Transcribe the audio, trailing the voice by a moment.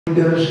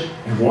does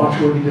and watch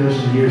what he does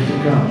in the years to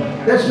come.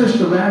 That's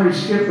Mr. Larry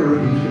Skipper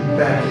who's been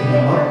backing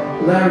him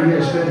up. Larry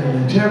has been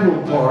an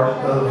integral part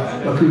of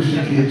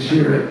Acoustic Kids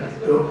here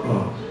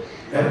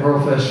at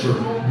Merlefest for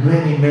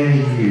many,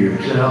 many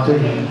years. And I'll tell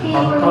you, he's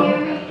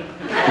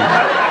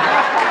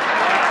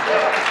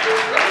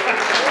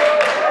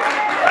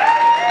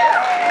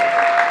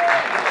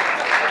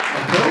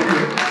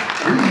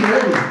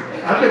ready.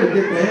 I better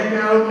get the heck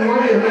out of the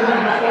way and let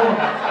him perform.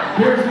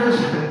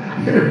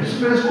 Here's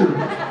Mr.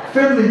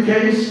 Finley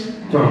Case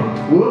from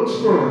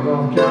Wilkesboro,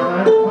 North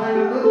Carolina, playing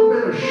a little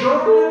bit of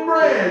shortening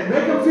bread.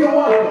 Make them feel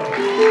welcome.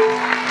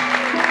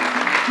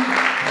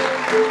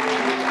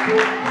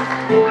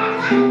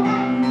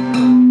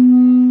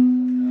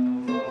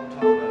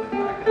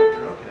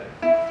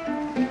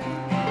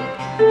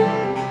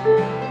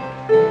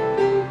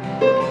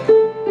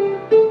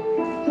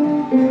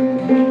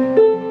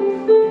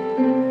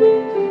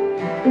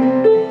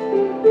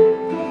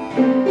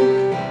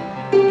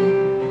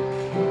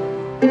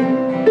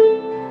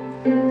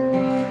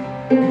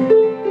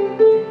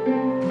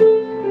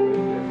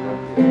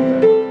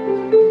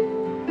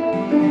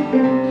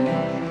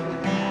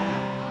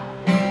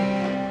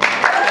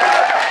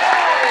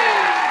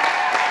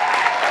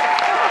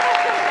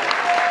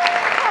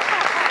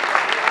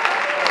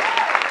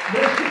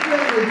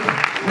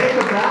 Take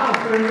a bow,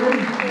 Finley.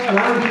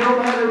 Why don't you know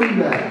how to read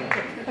that?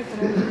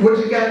 What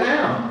you got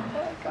now?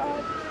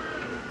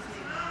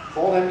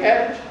 Boiled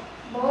cabbage?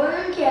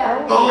 Boiled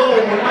cabbage. Oh,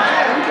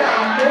 man, we got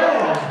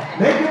more.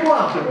 Make it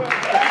welcome.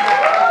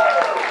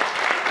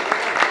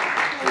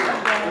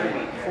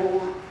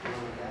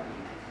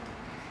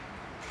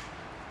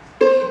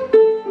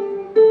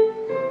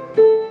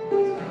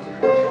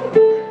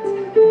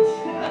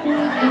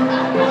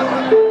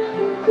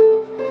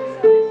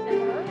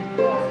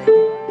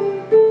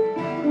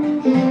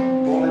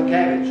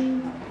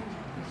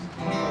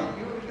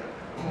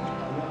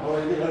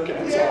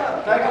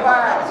 Take a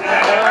bow.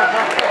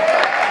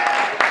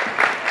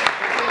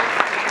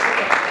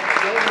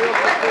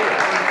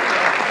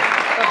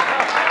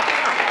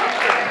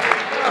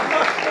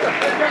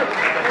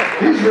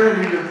 He's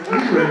ready to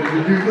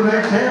do the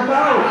next half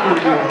hour for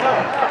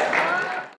you.